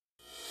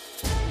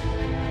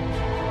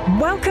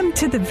Welcome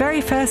to the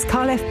very first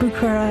Kalev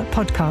Bukhara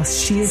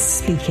podcast, She is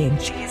Speaking.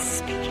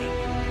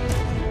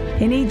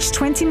 In each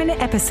 20-minute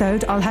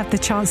episode, I'll have the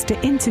chance to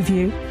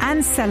interview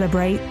and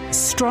celebrate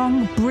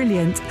strong,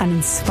 brilliant and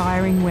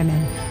inspiring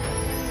women.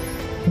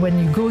 When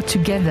you go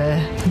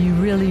together, you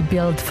really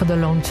build for the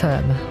long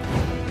term.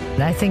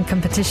 I think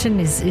competition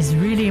is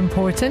really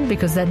important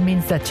because that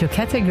means that your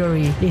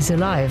category is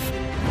alive.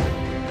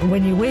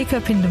 When you wake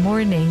up in the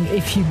morning,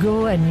 if you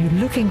go and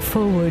you're looking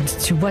forward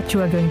to what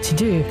you are going to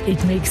do,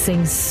 it makes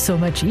things so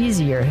much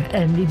easier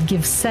and it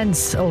gives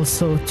sense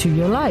also to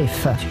your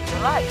life.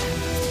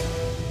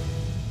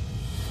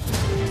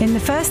 In the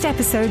first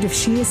episode of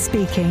She is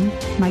Speaking,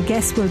 my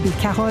guest will be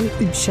Carole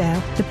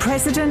Hubscher, the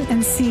president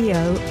and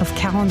CEO of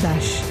Caran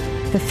d'Ache,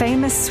 the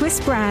famous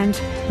Swiss brand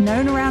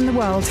known around the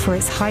world for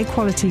its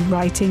high-quality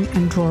writing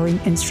and drawing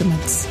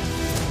instruments.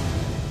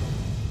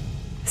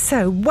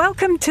 So,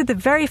 welcome to the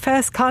very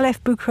first Kalev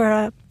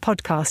Bukhara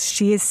podcast,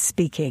 She is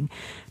Speaking.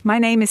 My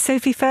name is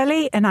Sophie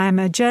Furley and I am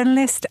a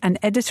journalist and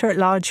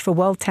editor-at-large for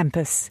World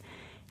Tempus.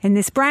 In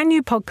this brand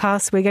new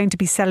podcast, we're going to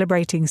be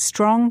celebrating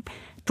strong,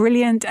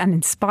 brilliant and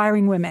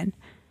inspiring women.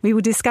 We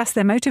will discuss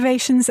their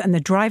motivations and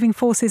the driving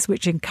forces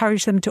which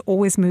encourage them to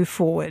always move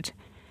forward.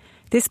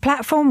 This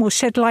platform will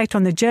shed light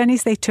on the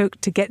journeys they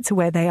took to get to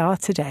where they are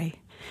today.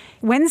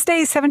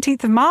 Wednesday,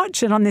 17th of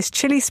March, and on this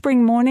chilly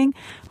spring morning,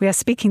 we are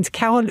speaking to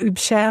Carole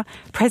Hubscher,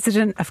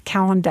 president of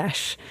Caran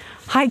d'Ache.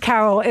 Hi,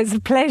 Carole. It's a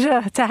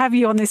pleasure to have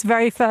you on this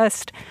very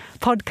first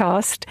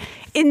podcast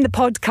in the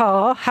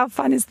podcar. How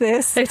fun is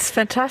this? It's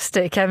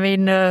fantastic. I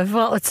mean,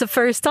 it's the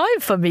first time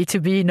for me to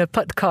be in a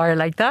podcar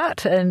like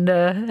that. And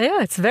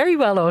it's very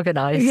well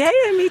organized. Yeah,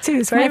 me too.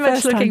 It's very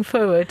much time. looking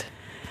forward.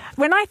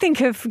 When I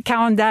think of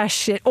Caran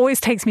d'Ache, it always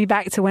takes me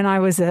back to when I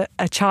was a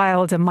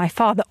child and my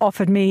father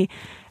offered me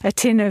a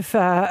tin of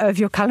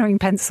your colouring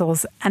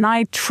pencils and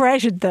I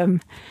treasured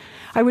them.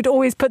 I would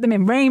always put them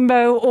in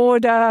rainbow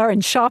order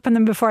and sharpen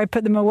them before I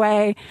put them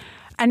away.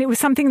 And it was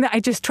something that I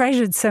just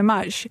treasured so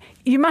much.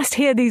 You must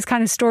hear these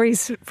kind of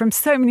stories from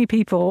so many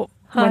people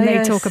when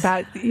they talk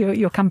about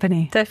your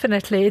company.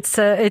 Definitely. It's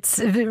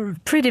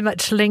pretty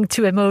much linked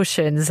to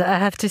emotions. I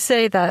have to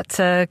say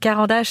that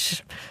Caran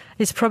d'Ache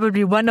is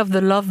probably one of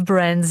the love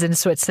brands in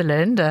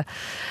Switzerland.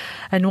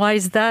 And why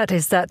is that?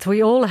 Is that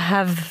we all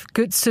have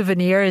good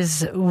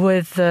souvenirs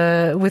with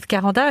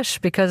Caran d'Ache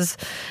because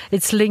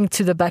it's linked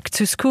to the back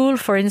to school,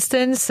 for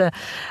instance.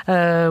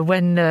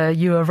 When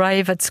you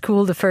arrive at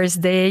school the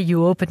first day,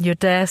 you open your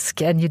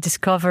desk and you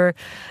discover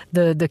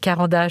the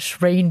Caran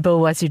d'Ache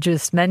rainbow, as you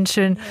just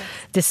mentioned. Yes.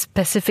 This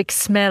specific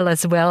smell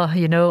as well,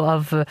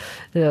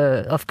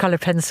 of color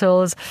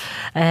pencils.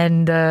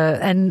 And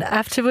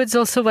afterwards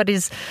also what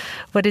is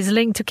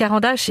linked to Caran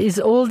d'Ache is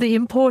all the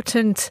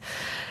important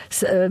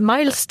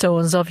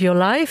milestones of your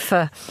life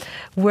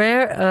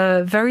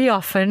where very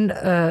often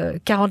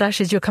Caran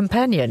d'Ache is your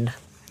companion.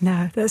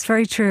 No, that's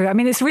very true. I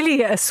mean, it's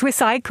really a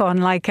Swiss icon,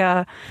 like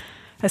a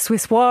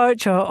Swiss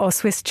watch or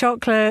Swiss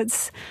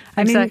chocolates.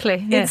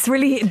 Exactly. It's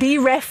really the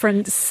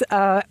reference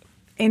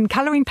in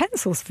colouring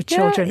pencils for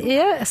children.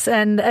 Yes,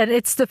 and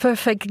it's the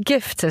perfect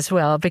gift as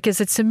well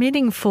because it's a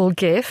meaningful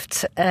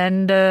gift,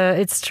 and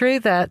it's true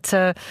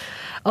that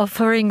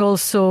offering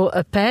also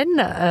a pen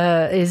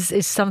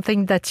is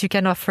something that you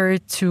can offer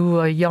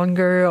to a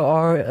younger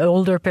or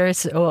older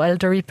person or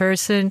elderly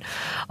person,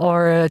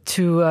 or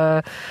to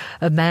a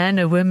man,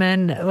 a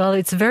woman. Well,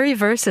 it's very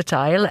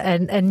versatile,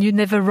 and you're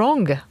never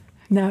wrong.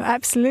 No,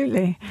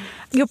 absolutely.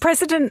 You're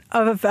president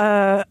of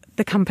the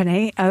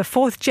company, a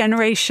fourth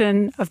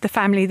generation of the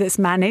family that's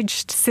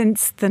managed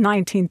since the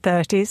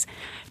 1930s.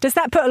 Does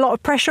that put a lot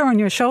of pressure on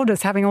your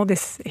shoulders, having all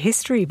this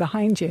history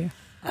behind you?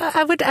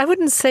 I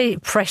wouldn't say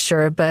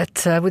pressure,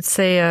 but I would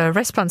say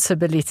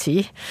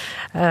responsibility.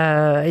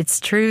 It's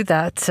true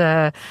that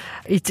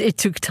it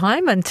took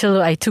time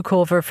until I took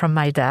over from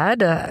my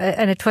dad,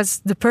 and it was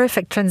the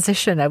perfect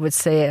transition, I would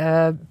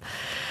say.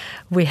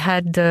 We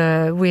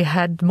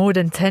had more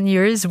than 10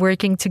 years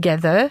working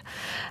together,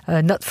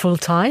 not full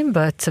time,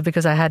 but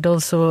because I had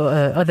also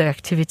other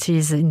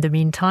activities in the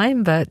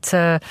meantime. But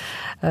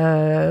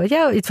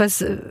it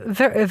was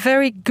a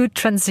very good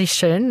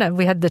transition.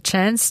 We had the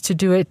chance to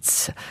do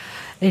it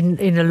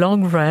in a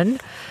long run.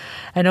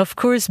 And of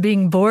course,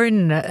 being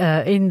born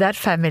in that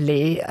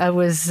family, I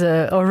was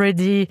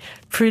already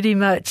pretty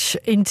much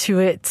into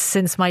it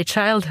since my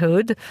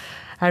childhood.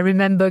 I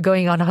remember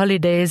going on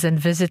holidays and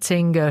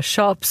visiting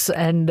shops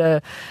and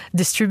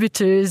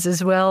distributors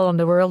as well on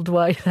the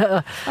worldwide.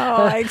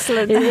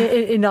 Excellent!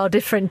 In our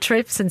different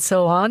trips and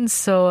so on.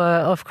 So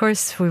of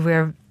course we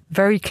were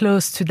very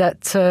close to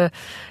that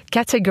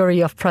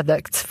category of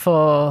product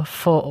for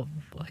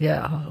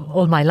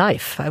all my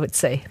life, I would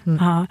say.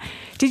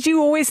 Did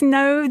you always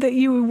know that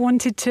you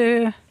wanted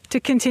to to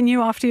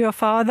continue after your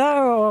father,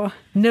 or?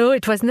 No,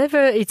 it was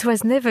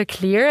never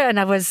clear. And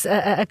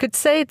I could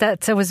say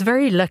that I was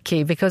very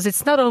lucky, because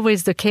it's not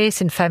always the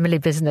case in family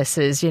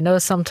businesses.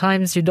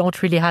 Sometimes you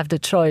don't really have the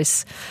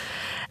choice.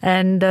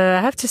 And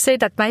I have to say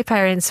that my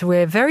parents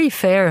were very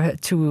fair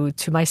to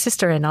my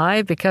sister and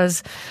I,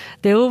 because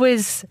they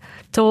always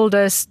told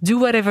us, do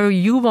whatever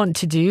you want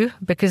to do,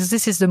 because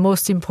this is the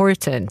most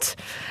important,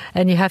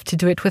 and you have to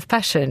do it with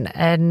passion.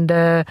 And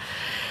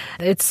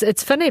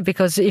it's funny,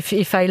 because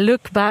if I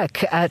look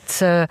back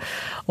at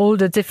all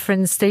the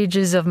different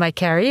stages of my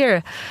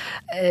career,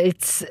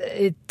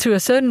 to a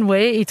certain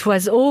way, it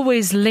was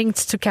always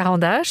linked to Caran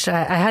d'Ache.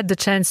 I had the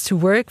chance to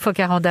work for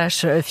Caran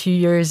d'Ache a few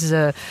years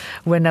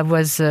when I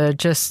was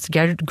just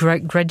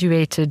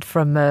graduated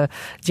from the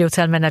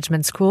hotel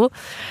management school.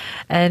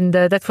 And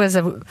that was,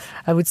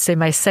 I would say,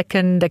 my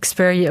second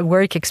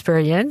work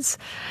experience.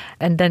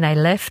 And then I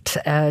left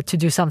to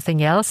do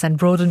something else and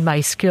broaden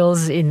my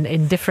skills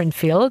in different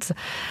fields.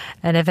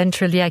 And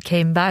eventually I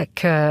came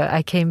back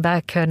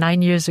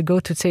 9 years ago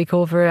to take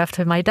over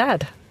after my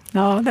dad.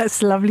 Oh,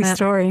 that's a lovely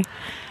story.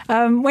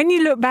 When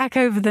you look back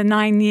over the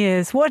 9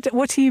 years, what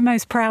are you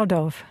most proud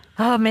of?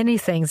 Oh, many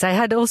things. I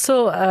had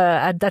also,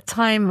 at that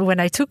time when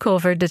I took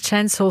over, the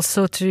chance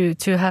also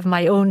to have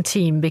my own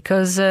team,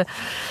 because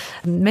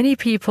many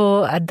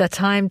people at that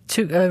time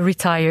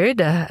retired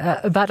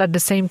about at the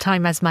same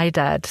time as my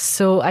dad.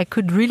 So I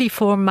could really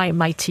form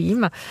my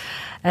team.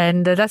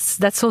 And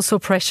that's also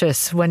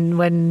precious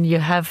when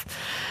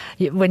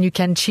you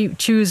can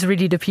choose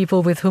really the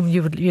people with whom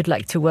you'd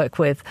like to work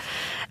with,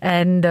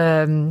 and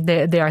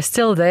they are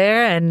still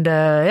there, and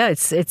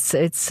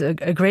it's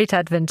a great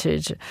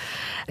advantage.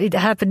 It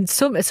happened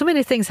so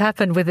many things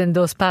happened within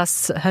those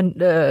past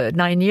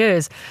 9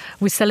 years.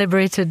 We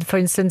celebrated, for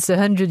instance,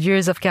 100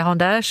 years of Caran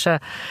d'Ache.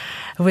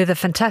 With a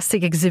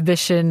fantastic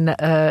exhibition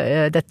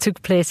that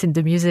took place in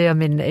the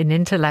museum in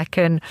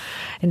Interlaken,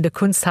 in the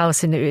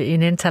Kunsthaus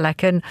in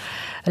Interlaken,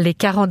 Les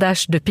Caran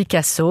d'Ache de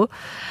Picasso,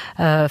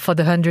 for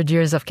the 100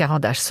 years of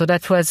Caran d'Ache. So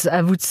that was,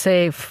 I would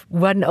say,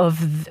 one of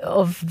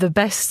the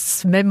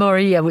best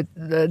memory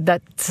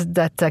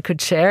that I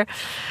could share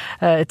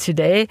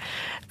today.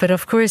 But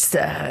of course,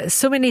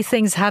 so many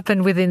things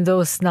happened within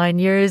those 9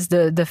 years.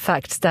 The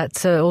fact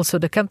that also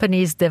the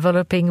company is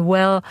developing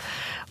well.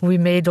 We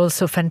made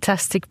also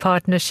fantastic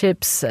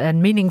partnerships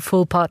and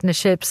meaningful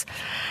partnerships.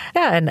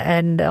 Yeah,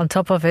 and on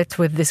top of it,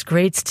 with this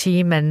great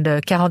team and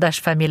Caran d'Ache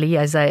family,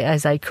 as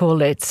I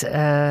call it,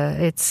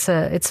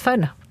 it's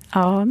fun.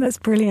 Oh, that's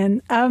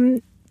brilliant.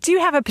 Do you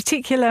have a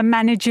particular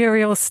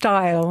managerial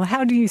style?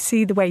 How do you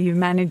see the way you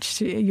manage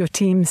your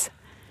teams?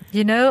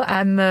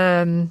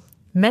 I'm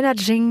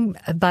managing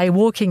by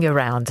walking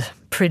around,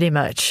 pretty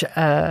much.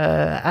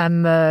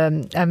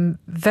 I'm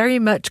very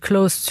much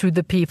close to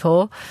the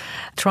people,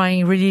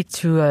 trying really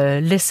to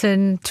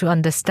listen, to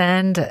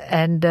understand,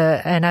 and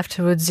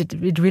afterwards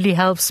it really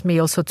helps me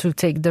also to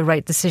take the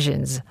right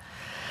decisions.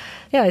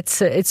 Yeah,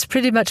 it's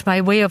pretty much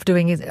my way of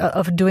doing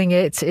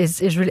it.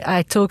 Is really,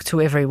 I talk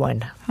to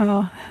everyone.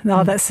 Oh,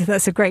 no,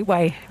 that's a great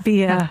way.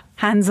 Be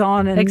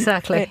hands-on and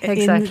exactly.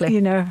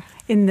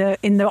 In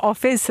the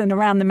office and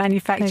around the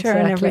manufacturer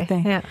and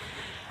everything. Yeah.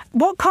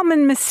 What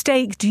common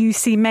mistake do you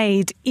see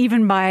made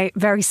even by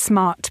very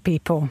smart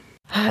people?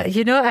 I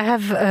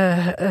have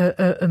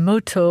a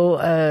motto,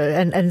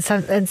 and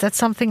that's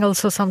something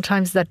also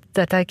sometimes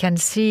that I can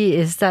see,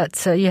 is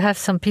that you have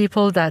some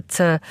people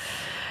that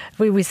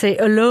we say,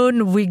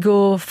 alone we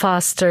go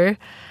faster,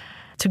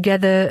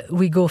 together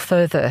we go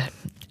further.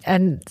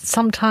 And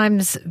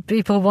sometimes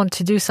people want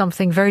to do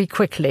something very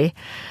quickly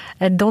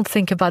and don't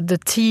think about the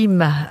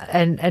team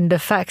and the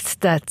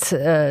fact that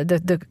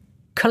the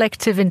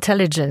collective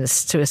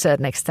intelligence to a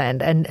certain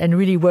extent and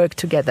really work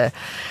together,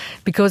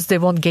 because they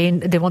want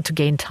to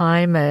gain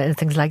time and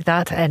things like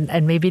that,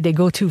 and maybe they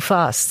go too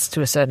fast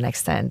to a certain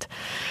extent.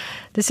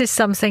 This is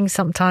something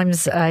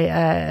sometimes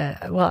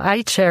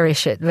I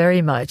cherish it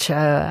very much.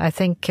 I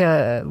think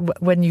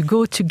when you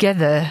go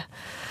together,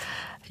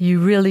 you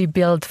really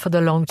build for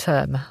the long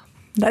term.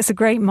 That's a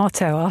great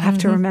motto. I'll have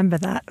to remember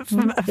that.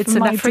 It's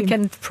an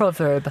African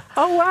proverb.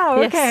 Oh,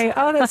 wow. Yes. Okay.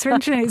 Oh, that's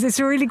interesting. It's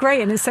really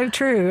great, and it's so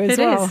true as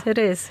well. It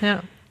is,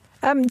 yeah.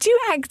 Do you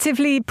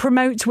actively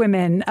promote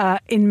women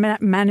in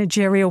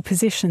managerial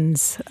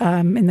positions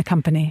in the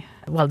company?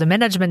 Well, the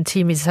management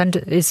team is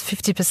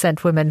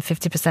 50% women,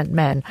 50%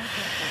 men.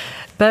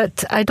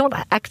 But I don't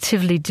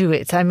actively do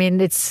it. I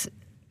mean,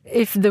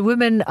 if the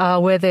women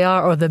are where they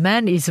are or the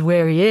man is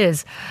where he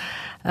is,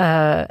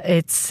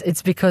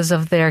 it's because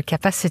of their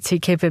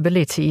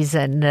capabilities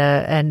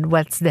and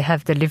what they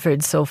have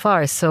delivered so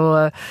far.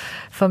 So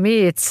for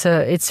me,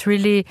 it's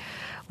really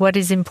what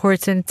is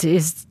important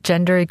is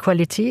gender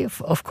equality,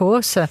 of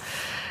course.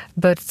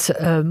 But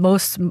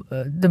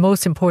the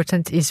most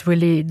important is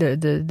really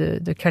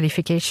the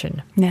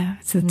qualification. Yeah,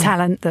 it's the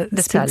talent that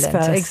speaks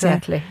first.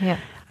 Exactly. Yeah.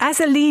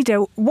 As a leader,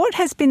 what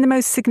has been the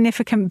most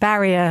significant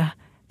barrier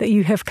that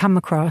you have come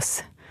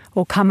across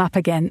or come up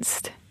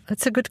against?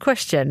 That's a good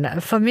question.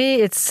 For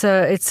me, it's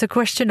a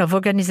question of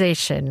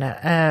organization.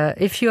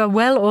 If you are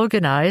well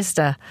organized,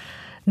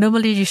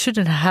 normally you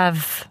shouldn't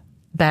have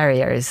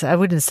barriers. I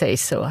wouldn't say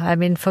so. I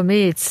mean, for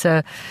me, it's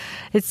a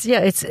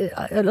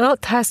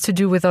lot has to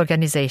do with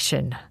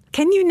organization.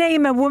 Can you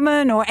name a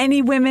woman or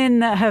any women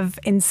that have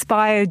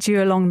inspired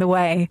you along the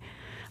way,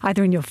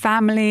 either in your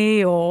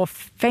family or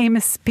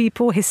famous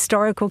people,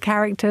 historical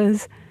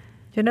characters?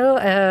 You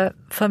know,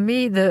 for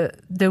me, the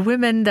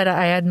women that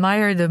I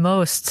admire the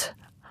most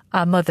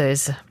are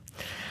mothers.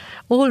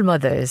 All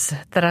mothers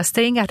that are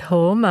staying at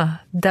home,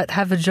 that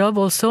have a job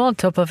also on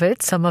top of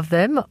it, some of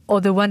them,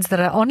 or the ones that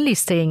are only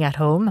staying at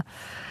home.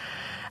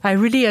 I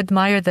really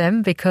admire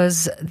them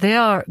because they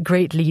are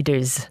great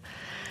leaders.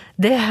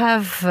 They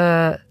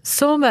have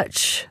so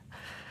much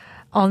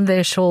on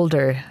their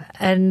shoulder,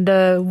 and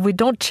we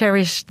don't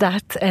cherish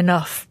that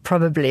enough,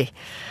 probably.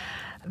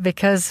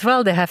 Because,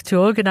 well, they have to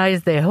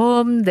organize their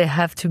home, they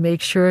have to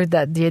make sure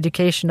that the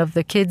education of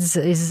the kids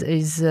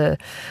is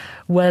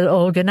well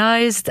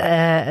organized.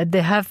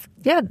 They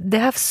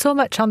have so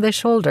much on their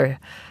shoulder,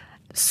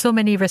 so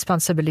many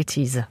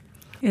responsibilities.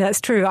 Yeah,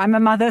 that's true. I'm a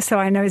mother, so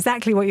I know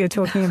exactly what you're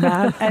talking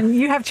about. And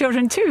you have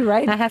children too,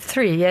 right? I have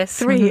 3, yes.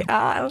 3.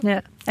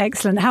 Yeah.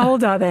 Excellent. How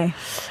old are they?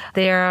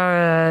 They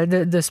are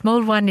the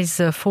small one is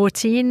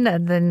 14,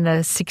 and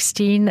then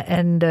 16,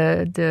 and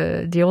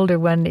the older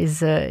one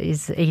is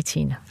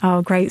 18.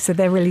 Oh, great! So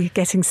they're really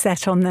getting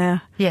set on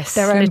their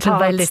own little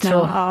by paths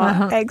little.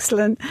 now. Oh,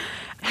 excellent.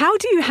 How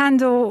do you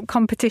handle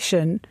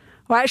competition?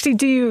 Or actually,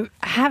 do you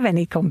have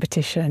any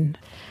competition?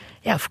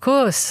 Yeah, of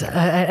course.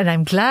 And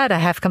I'm glad I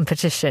have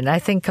competition. I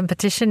think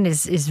competition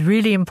is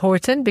really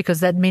important because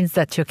that means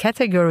that your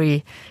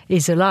category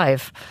is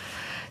alive.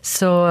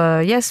 So,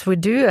 yes, we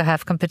do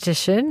have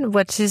competition,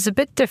 which is a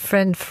bit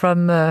different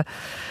from... I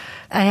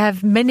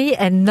have many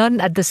and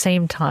none at the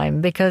same time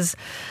because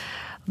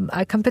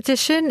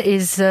competition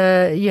is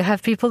you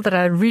have people that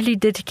are really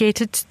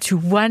dedicated to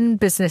one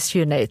business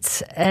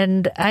unit.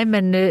 And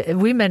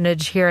we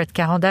manage here at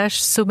Caran d'Ache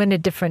so many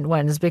different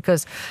ones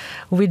because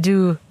we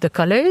do the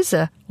colors,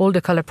 all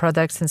the color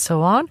products and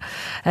so on,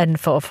 and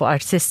for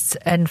artists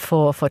and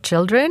for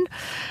children.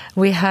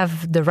 We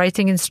have the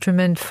writing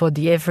instrument for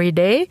the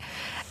everyday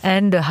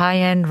and the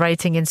high-end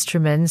writing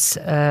instruments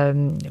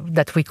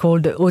that we call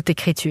the haute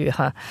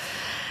écriture.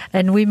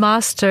 And we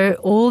master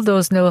all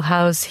those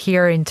know-hows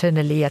here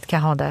internally at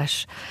Caran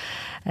d'Ache.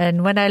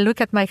 And when I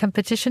look at my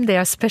competition, they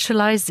are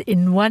specialized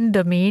in one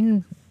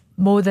domain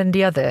more than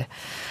the other.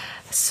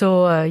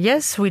 So,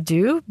 yes, we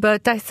do.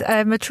 But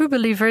I'm a true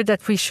believer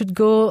that we should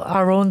go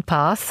our own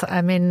path.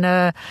 I mean...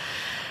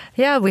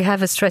 we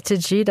have a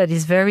strategy that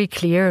is very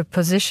clear,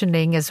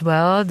 positioning as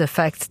well, the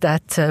fact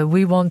that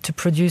we want to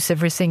produce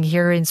everything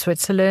here in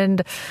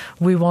Switzerland.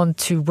 We want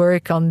to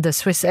work on the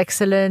Swiss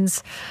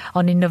excellence,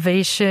 on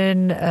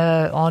innovation,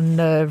 on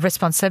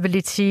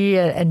responsibility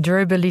and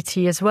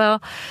durability as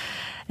well.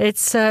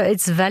 It's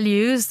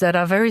values that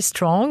are very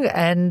strong,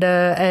 and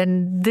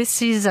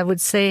this is, I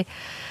would say,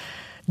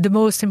 the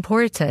most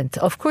important.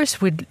 Of course,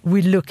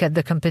 we look at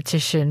the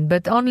competition,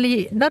 but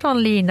not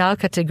only in our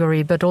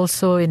category, but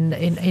also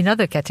in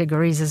other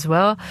categories as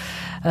well,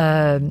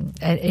 and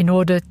in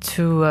order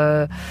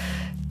to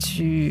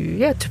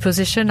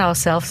position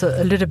ourselves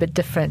a little bit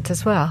different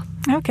as well.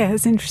 Okay,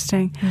 that's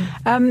interesting.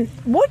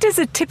 What does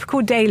a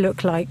typical day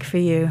look like for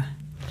you?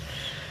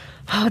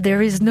 Oh,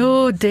 there is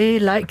no day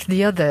like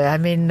the other. I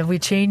mean, we're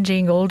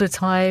changing all the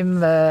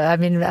time.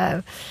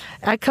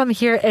 I come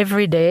here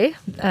every day,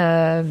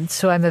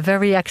 so I'm a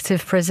very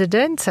active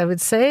president, I would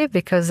say,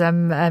 because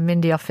I'm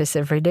in the office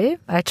every day.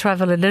 I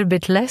travel a little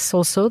bit less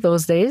also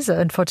those days,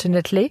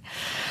 unfortunately.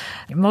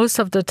 Most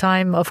of the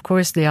time, of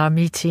course, there are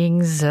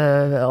meetings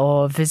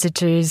or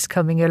visitors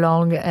coming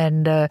along,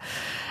 and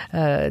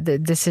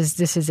this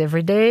is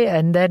every day.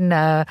 And then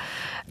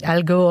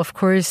I'll go, of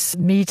course,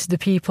 meet the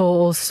people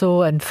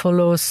also and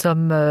follow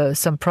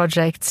some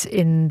projects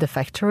in the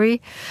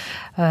factory.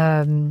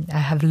 I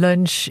have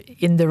lunch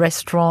in the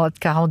restaurant at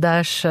Caran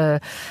d'Ache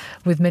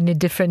with many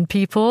different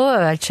people.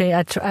 I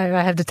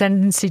have the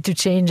tendency to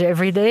change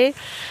every day.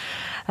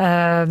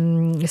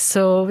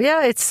 So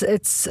yeah,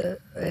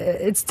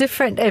 it's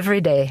different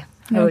every day,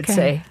 I would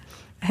say.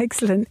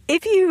 Excellent.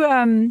 If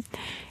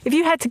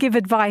you had to give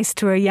advice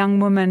to a young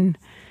woman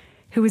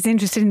who was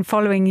interested in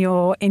following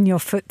in your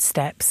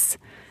footsteps,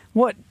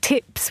 what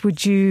tips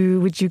would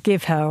you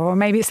give her? Or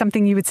maybe it's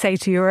something you would say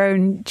to your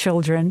own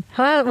children.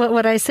 Well,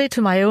 what I say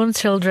to my own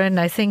children,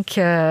 I think,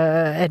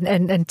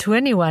 and to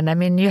anyone, I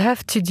mean, you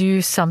have to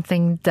do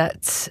something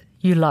that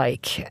you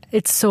like.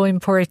 It's so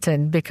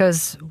important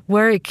because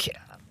work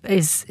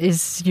is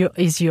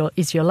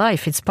your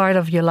life. It's part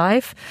of your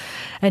life,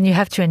 and you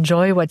have to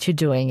enjoy what you're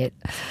doing it.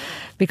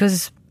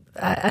 Because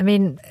I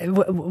mean,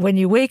 when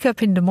you wake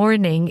up in the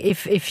morning,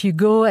 if you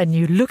go and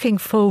you're looking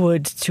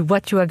forward to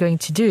what you are going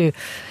to do,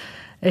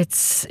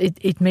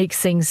 it makes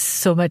things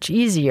so much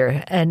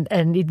easier, and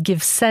it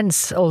gives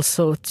sense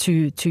also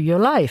to your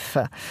life.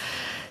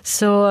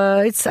 So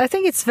I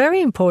think it's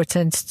very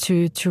important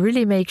to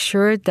really make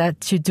sure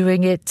that you're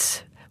doing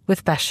it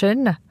with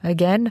passion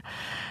again,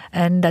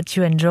 and that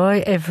you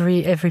enjoy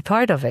every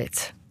part of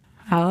it.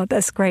 Oh,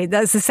 that's great.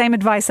 That's the same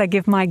advice I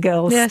give my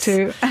girls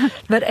too.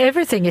 But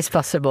everything is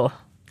possible.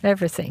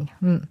 Everything.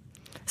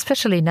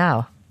 Especially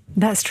now.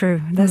 That's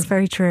true. That's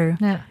very true.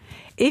 Yeah.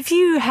 If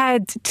you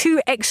had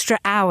 2 extra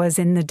hours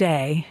in the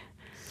day,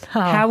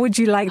 how would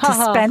you like to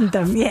spend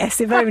them?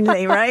 Yes, if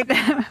only, right?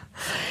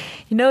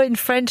 You know, in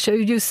French,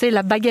 you say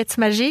la baguette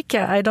magique.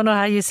 I don't know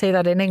how you say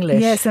that in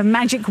English. Yes, a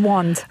magic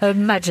wand. A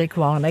magic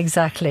wand,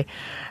 exactly.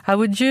 I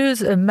would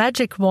use a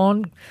magic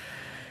wand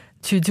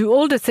to do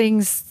all the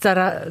things that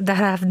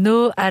have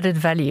no added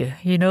value,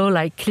 you know,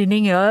 like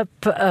cleaning up,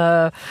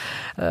 all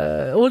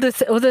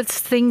the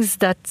things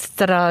that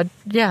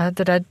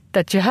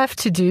you have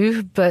to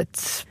do,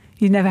 but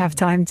you never have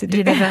time to do.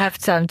 You never have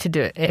time to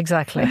do it.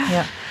 Exactly.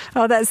 Yeah.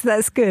 Oh,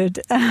 that's good.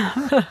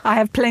 I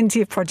have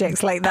plenty of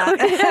projects like that.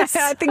 Oh, yes.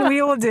 I think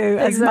we all do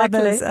as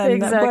mothers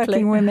and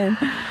working women.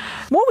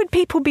 What would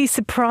people be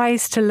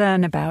surprised to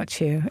learn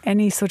about you?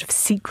 Any sort of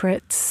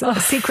secrets,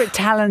 secret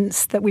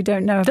talents that we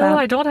don't know about? No,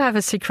 I don't have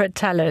a secret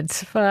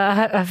talent. I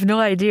have no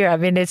idea. I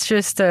mean, it's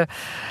just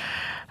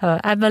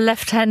I'm a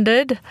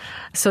left-handed,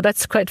 so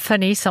that's quite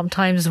funny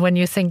sometimes when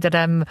you think that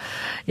I'm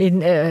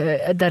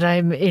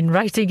in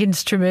writing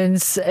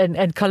instruments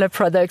and color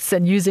products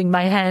and using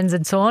my hands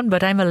and so on.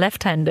 But I'm a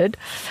left-handed.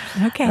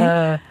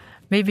 Okay.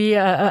 Maybe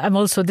I'm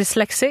also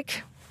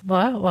dyslexic.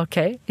 Well,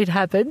 okay, it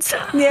happens.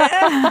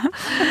 Yeah.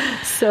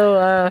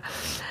 So,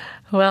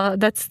 well,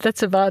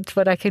 that's about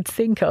what I could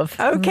think of.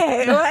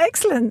 Okay, well,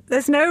 excellent.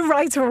 There's no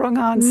right or wrong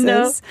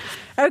answers.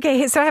 No.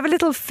 Okay, so I have a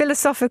little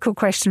philosophical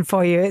question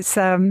for you. It's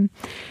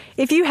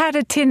if you had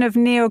a tin of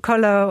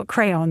Neocolor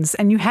crayons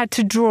and you had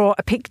to draw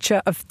a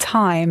picture of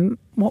time,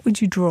 what would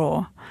you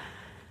draw?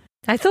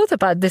 I thought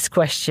about this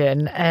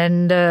question,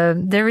 and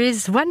there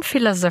is one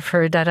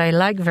philosopher that I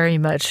like very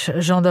much,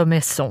 Jean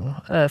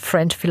d'Ormesson, a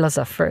French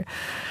philosopher,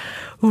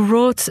 who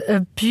wrote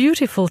a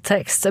beautiful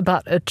text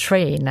about a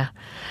train,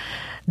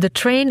 the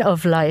train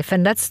of life.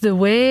 And that's the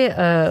way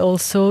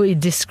also it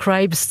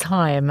describes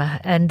time.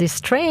 And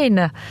this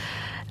train,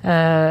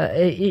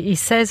 he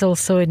says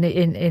also in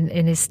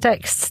his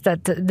text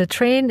that the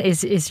train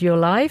is your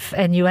life,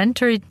 and you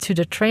enter into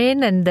the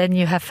train, and then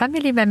you have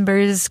family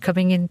members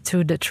coming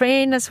into the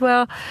train as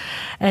well,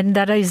 and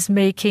that is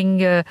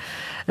making a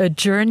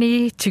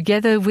journey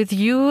together with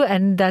you,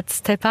 and that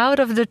step out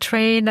of the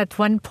train at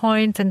one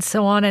point and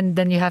so on, and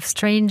then you have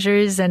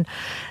strangers, and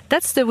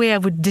that's the way I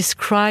would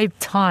describe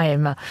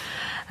time.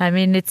 I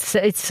mean, it's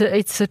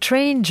a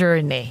train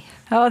journey.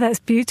 Oh, that's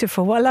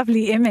beautiful. What a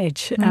lovely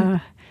image.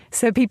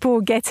 So people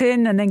will get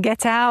in and then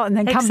get out and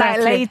then come back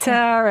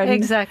later. And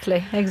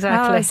Exactly.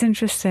 Oh, it's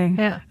interesting.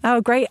 Yeah. Oh,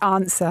 great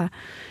answer.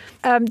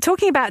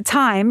 Talking about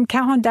time,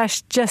 Caron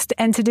d'Ache just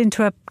entered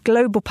into a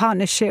global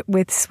partnership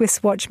with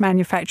Swiss watch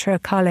manufacturer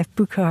Karl F.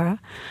 Bucherer.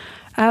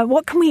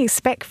 What can we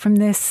expect from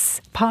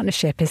this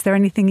partnership? Is there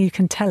anything you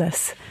can tell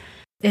us?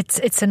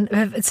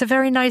 It's a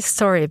very nice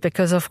story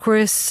because, of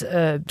course,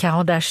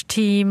 Caron d'Ache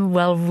team,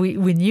 well,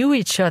 we knew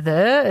each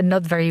other,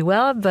 not very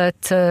well,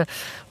 but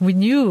we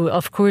knew,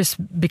 of course,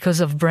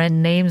 because of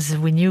brand names,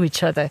 we knew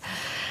each other.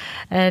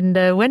 And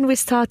when we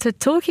started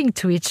talking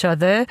to each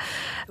other,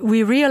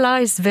 we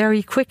realized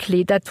very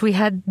quickly that we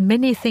had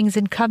many things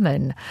in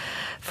common.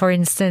 For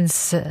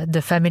instance,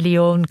 the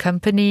family-owned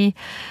company,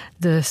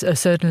 a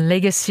certain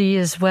legacy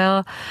as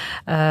well,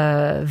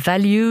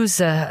 values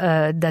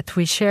that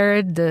we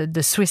shared,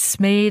 the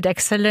Swiss-made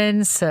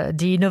excellence,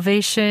 the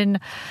innovation.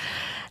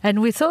 And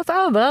we thought,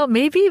 oh, well,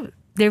 maybe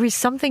there is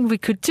something we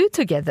could do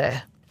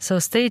together. So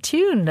stay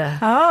tuned. Oh,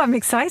 I'm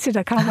excited.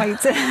 I can't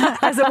wait.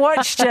 As a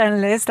watch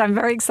journalist, I'm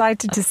very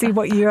excited to see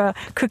what you are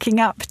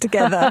cooking up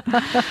together.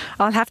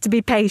 I'll have to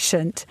be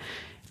patient.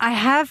 I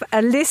have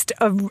a list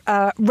of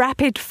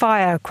rapid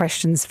fire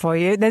questions for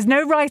you. There's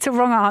no right or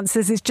wrong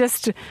answers. It's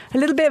just a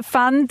little bit of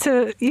fun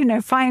to,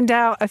 find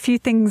out a few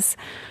things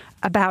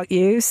about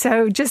you.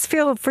 So just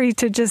feel free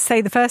to just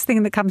say the first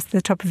thing that comes to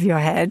the top of your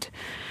head.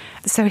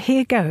 So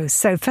here goes.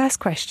 So first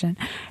question.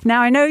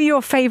 Now, I know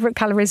your favorite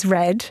color is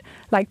red,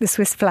 like the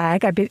Swiss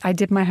flag. I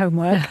did my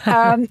homework.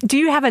 Do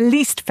you have a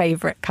least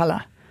favorite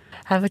color?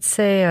 I would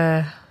say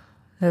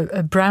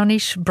a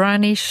brownish,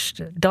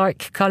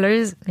 dark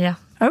colors. Yeah.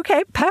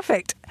 Okay,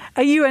 perfect.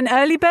 Are you an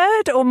early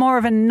bird or more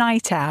of a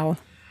night owl?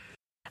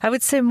 I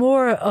would say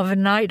more of a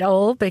night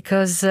owl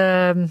because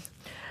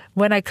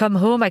when I come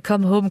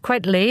home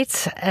quite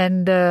late,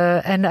 and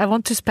I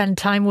want to spend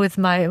time with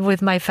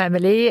my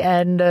family,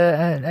 and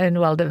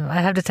well,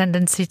 I have the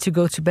tendency to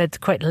go to bed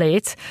quite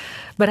late,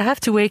 but I have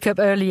to wake up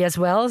early as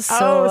well.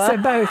 So, so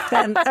both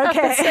then.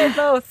 Okay, so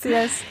both.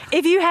 Yes.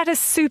 If you had a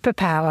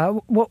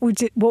superpower, what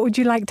would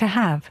you like to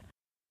have?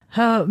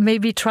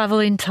 Maybe travel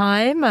in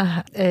time.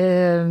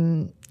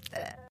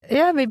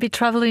 Maybe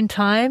travel in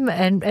time,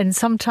 and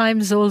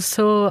sometimes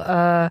also.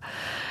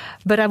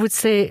 But I would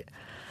say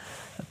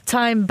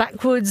time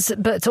backwards,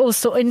 but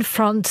also in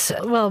front.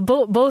 Well,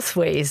 both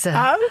ways.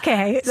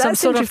 Okay, that's some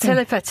sort of interesting.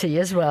 Telepathy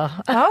as well.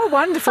 Oh,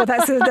 wonderful.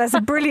 That's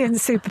a brilliant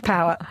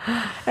superpower.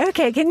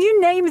 Okay, can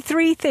you name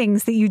 3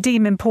 things that you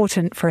deem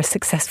important for a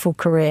successful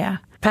career?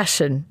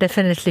 Passion,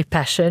 definitely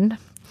passion.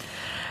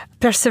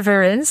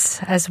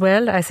 Perseverance as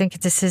well. I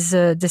think this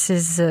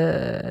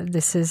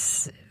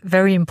is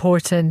very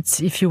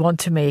important if you want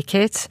to make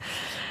it.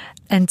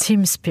 And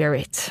team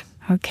spirit.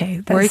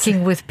 Okay.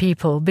 Working with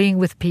people, being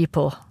with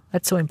people.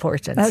 That's so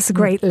important. That's a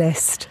great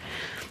list.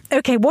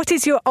 Okay, what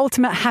is your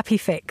ultimate happy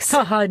fix?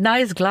 A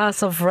nice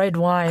glass of red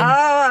wine.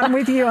 Oh, I'm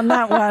with you on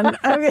that one.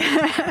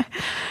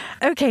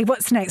 Okay,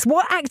 what's next?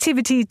 What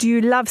activity do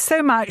you love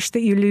so much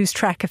that you lose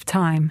track of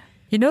time?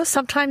 You know,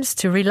 sometimes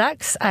to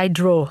relax, I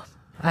draw.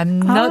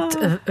 I'm not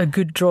a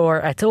good drawer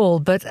at all,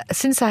 but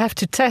since I have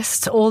to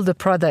test all the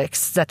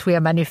products that we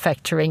are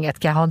manufacturing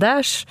at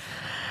Caran-d'Ache,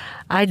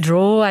 I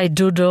draw, I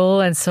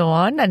doodle, and so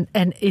on,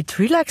 and it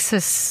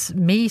relaxes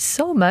me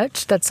so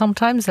much that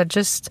sometimes I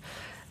just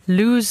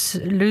lose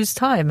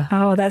time.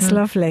 Oh, that's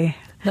lovely.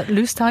 Not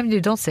lose time?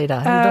 You don't say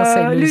that. You don't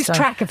say lose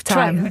track of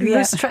time.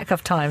 Lose track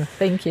of time.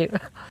 Thank you.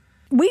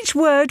 Which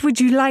word would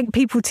you like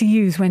people to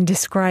use when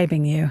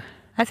describing you?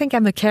 I think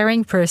I'm a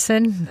caring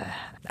person.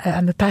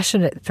 I'm a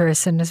passionate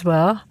person as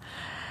well.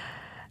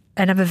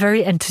 And I'm a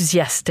very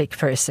enthusiastic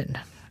person.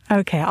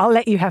 Okay, I'll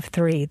let you have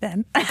 3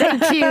 then.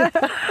 Thank you.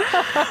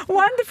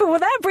 Wonderful. Well,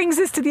 that brings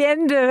us to the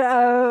end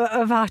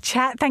of our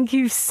chat. Thank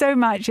you so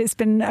much. It's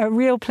been a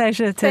real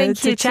pleasure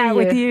to chat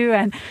with you,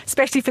 and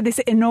especially for this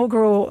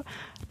inaugural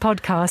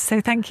podcast.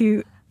 So thank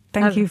you.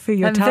 Thank you for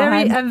your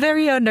time. I'm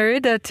very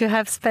honored to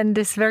have spent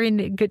this very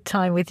good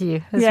time with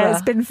you as well. Yeah,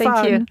 it's been fun.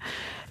 Thank you.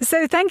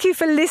 So thank you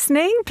for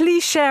listening.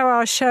 Please share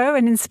our show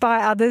and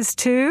inspire others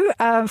too.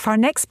 For our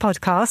next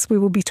podcast, we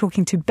will be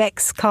talking to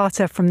Bex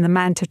Carter from the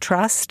Manta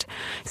Trust.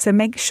 So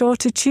make sure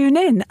to tune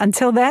in.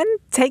 Until then,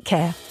 take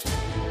care.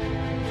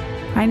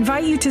 I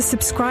invite you to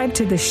subscribe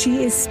to the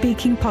She Is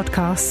Speaking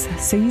podcast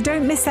so you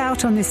don't miss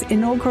out on this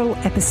inaugural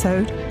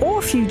episode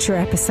or future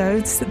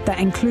episodes that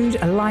include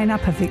a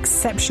lineup of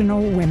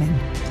exceptional women.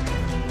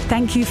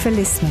 Thank you for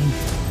listening.